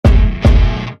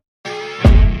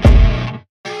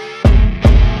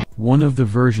One of the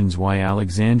versions why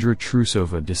Alexandra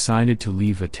Trusova decided to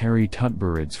leave Atari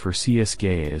Tutberidze for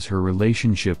CSKA is her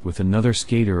relationship with another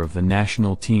skater of the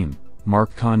national team,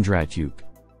 Mark Kondratyuk.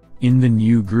 In the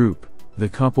new group, the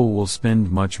couple will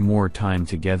spend much more time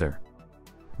together.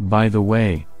 By the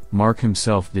way, Mark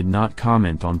himself did not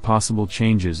comment on possible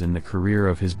changes in the career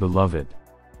of his beloved.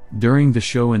 During the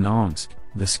show in Omsk,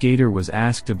 the skater was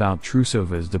asked about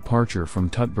Trusova's departure from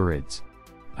Tutberidze.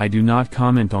 "I do not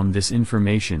comment on this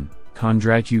information,"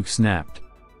 Kondratyuk snapped.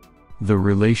 The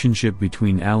relationship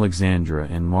between Alexandra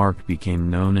and Mark became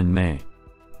known in May.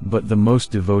 But the most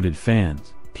devoted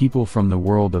fans, people from the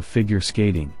world of figure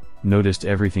skating, noticed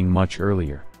everything much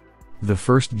earlier. The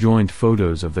first joint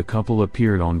photos of the couple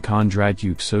appeared on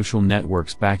Kondratyuk's social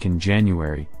networks back in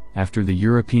January, after the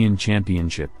European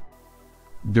Championship.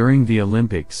 During the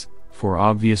Olympics, for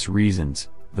obvious reasons,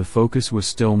 the focus was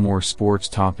still more sports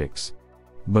topics.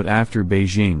 But after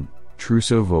Beijing,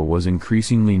 Trusova was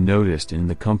increasingly noticed in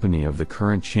the company of the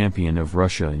current champion of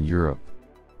Russia and Europe.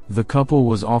 The couple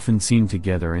was often seen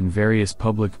together in various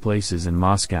public places in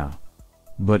Moscow.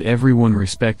 But everyone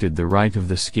respected the right of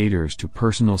the skaters to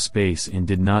personal space and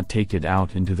did not take it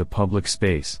out into the public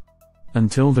space.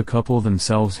 Until the couple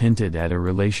themselves hinted at a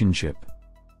relationship.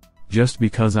 "Just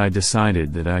because I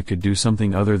decided that I could do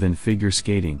something other than figure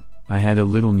skating, I had a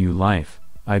little new life,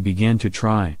 I began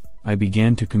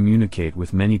to communicate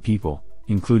with many people,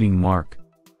 including Mark.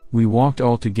 We walked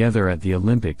all together at the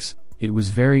Olympics, it was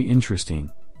very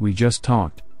interesting, we just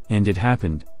talked, and it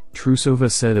happened," Trusova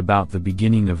said about the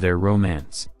beginning of their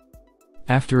romance.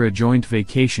 After a joint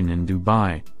vacation in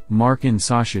Dubai, Mark and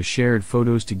Sasha shared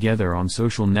photos together on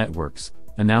social networks,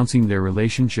 announcing their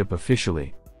relationship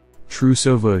officially.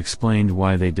 Trusova explained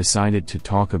why they decided to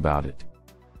talk about it.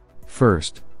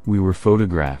 "First, we were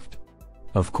photographed.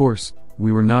 Of course,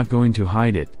 we were not going to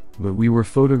hide it, but we were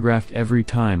photographed every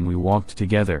time we walked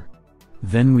together.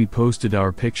 Then we posted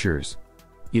our pictures.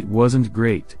 It wasn't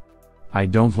great. I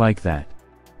don't like that.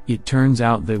 It turns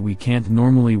out that we can't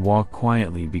normally walk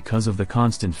quietly because of the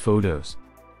constant photos.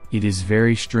 It is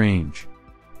very strange.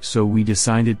 So we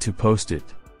decided to post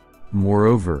it.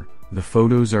 Moreover, the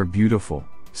photos are beautiful,"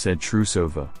 said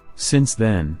Trusova. Since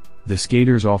then, the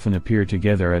skaters often appear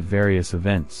together at various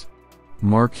events.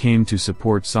 Mark came to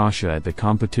support Sasha at the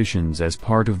competitions as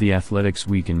part of the Athletics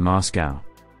Week in Moscow.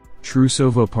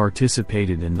 Trusova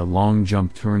participated in the long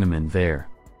jump tournament there.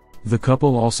 The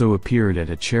couple also appeared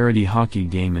at a charity hockey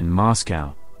game in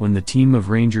Moscow, when the team of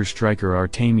Rangers striker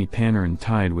Artemy Panarin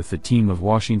tied with the team of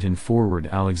Washington forward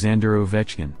Alexander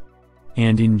Ovechkin.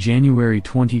 And in January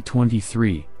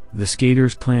 2023, the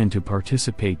skaters plan to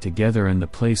participate together in the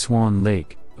play Swan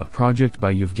Lake, a project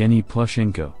by Yevgeny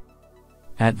Plushenko.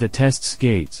 At the test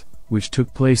skates, which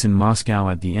took place in Moscow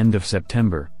at the end of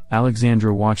September,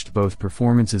 Alexandra watched both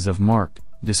performances of Mark,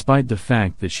 despite the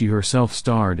fact that she herself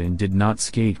starred and did not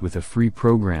skate with a free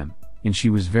program, and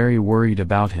she was very worried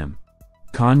about him.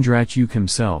 Kondratyuk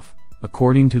himself,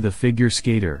 according to the figure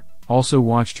skater, also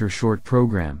watched her short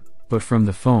program, but from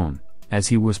the phone, as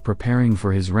he was preparing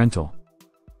for his rental.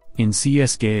 In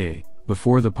CSKA,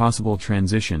 before the possible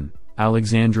transition,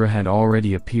 Alexandra had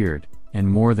already appeared, and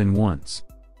more than once.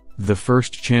 The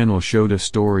first channel showed a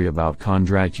story about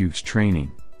Kondratyuk's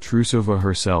training. Trusova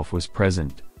herself was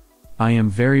present. "I am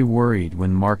very worried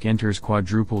when Mark enters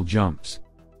quadruple jumps.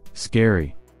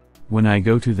 Scary. When I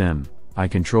go to them, I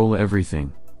control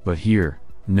everything, but here,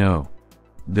 no.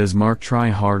 Does Mark try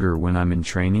harder when I'm in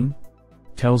training?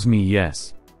 Tells me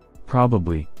yes.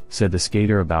 Probably," said the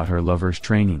skater about her lover's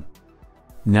training.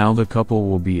 Now the couple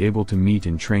will be able to meet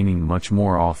in training much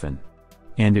more often.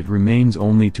 And it remains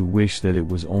only to wish that it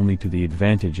was only to the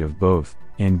advantage of both,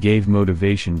 and gave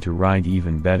motivation to ride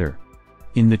even better.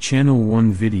 In the Channel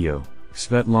 1 video,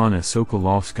 Svetlana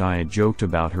Sokolovskaya joked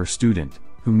about her student,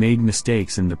 who made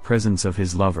mistakes in the presence of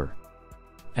his lover.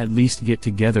 "At least get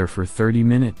together for 30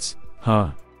 minutes,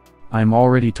 huh? I'm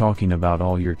already talking about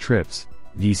all your trips,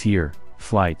 these here,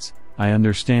 flights. I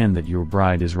understand that your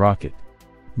bride is rocket.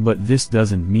 But this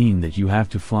doesn't mean that you have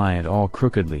to fly at all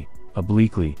crookedly,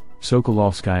 obliquely,"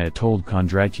 Sokolovskaya told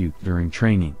Kondratyuk during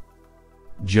training.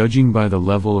 Judging by the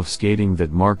level of skating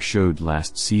that Mark showed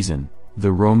last season,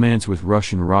 the romance with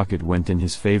Russian rocket went in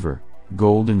his favor: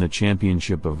 gold in the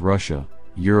Championship of Russia,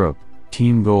 Europe,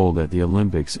 team gold at the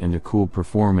Olympics, and a cool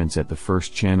performance at the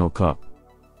first Channel Cup.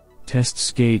 Test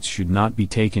skates should not be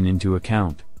taken into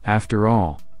account. After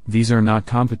all, these are not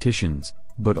competitions,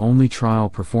 but only trial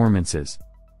performances.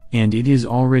 And it is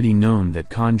already known that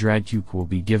Kondratyuk will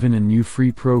be given a new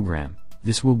free program.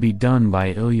 This will be done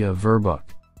by Ilya Verbuk.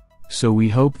 So we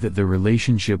hope that the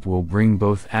relationship will bring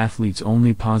both athletes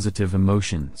only positive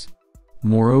emotions.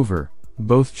 Moreover,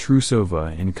 both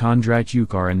Trusova and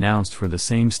Kondratyuk are announced for the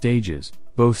same stages.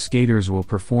 Both skaters will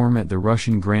perform at the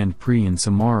Russian Grand Prix in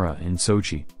Samara and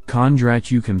Sochi.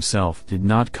 Kondratyuk himself did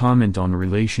not comment on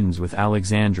relations with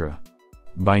Alexandra.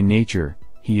 By nature,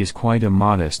 he is quite a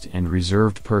modest and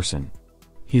reserved person.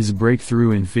 His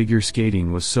breakthrough in figure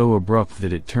skating was so abrupt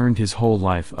that it turned his whole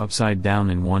life upside down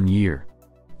in 1 year.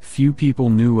 Few people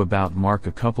knew about Mark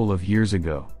a couple of years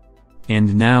ago.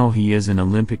 And now he is an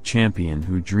Olympic champion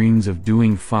who dreams of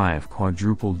doing 5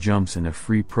 quadruple jumps in a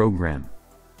free program.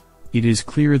 It is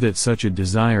clear that such a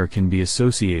desire can be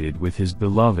associated with his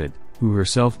beloved, who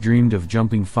herself dreamed of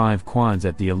jumping 5 quads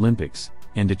at the Olympics,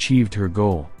 and achieved her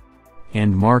goal.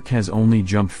 And Mark has only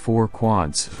jumped 4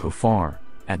 quads so far,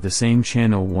 at the same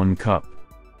Channel 1 Cup.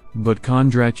 But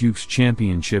Kondratyuk's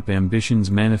championship ambitions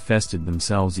manifested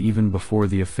themselves even before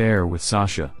the affair with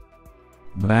Sasha.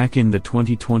 Back in the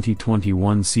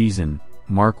 2020-21 season,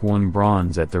 Mark won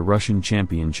bronze at the Russian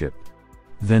Championship.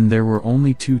 Then there were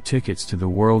only 2 tickets to the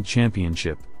World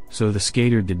Championship, so the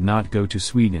skater did not go to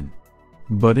Sweden.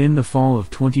 But in the fall of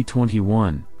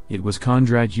 2021, it was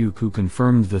Kondratyuk who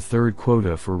confirmed the 3rd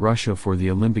quota for Russia for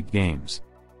the Olympic Games.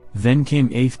 Then came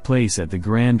 8th place at the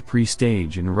Grand Prix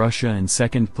stage in Russia and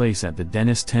 2nd place at the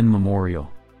Denis 10 Memorial.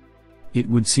 It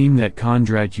would seem that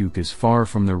Kondratyuk is far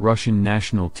from the Russian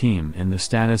national team and the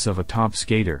status of a top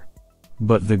skater.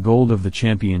 But the gold of the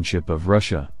Championship of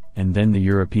Russia, and then the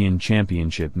European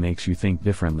Championship makes you think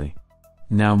differently.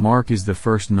 Now Mark is the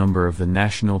first number of the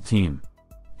national team.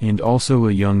 And also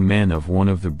a young man of one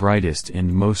of the brightest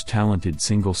and most talented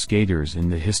single skaters in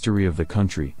the history of the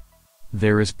country.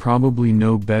 There is probably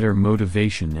no better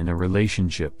motivation in a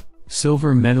relationship.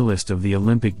 Silver medalist of the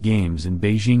Olympic Games in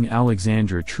Beijing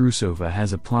Alexandra Trusova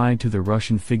has applied to the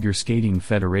Russian Figure Skating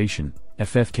Federation,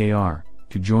 FFKR,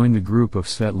 to join the group of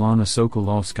Svetlana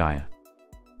Sokolovskaya.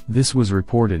 This was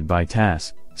reported by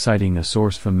TASS, citing a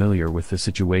source familiar with the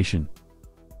situation.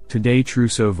 Today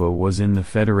Trusova was in the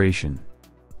federation.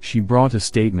 She brought a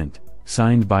statement,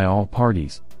 signed by all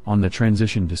parties, on the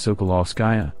transition to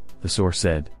Sokolovskaya, the source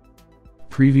said.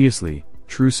 Previously,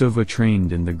 Trusova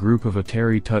trained in the group of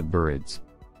Tutberidze.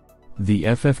 The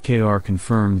FFKR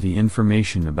confirmed the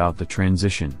information about the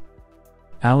transition.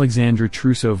 Alexandra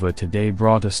Trusova today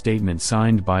brought a statement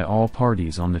signed by all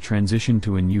parties on the transition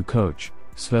to a new coach,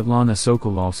 Svetlana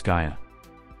Sokolovskaya.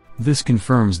 This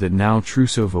confirms that now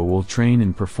Trusova will train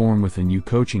and perform with a new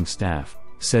coaching staff,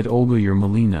 said Olga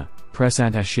Yermolina, press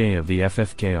attaché of the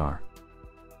FFKR.